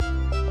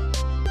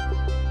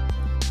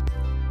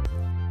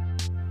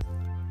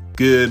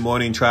Good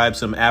morning, tribe.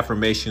 Some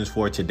affirmations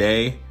for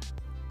today.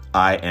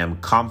 I am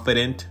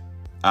confident,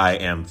 I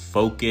am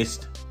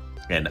focused,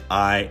 and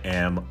I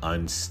am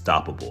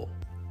unstoppable.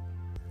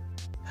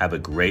 Have a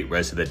great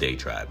rest of the day,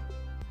 tribe.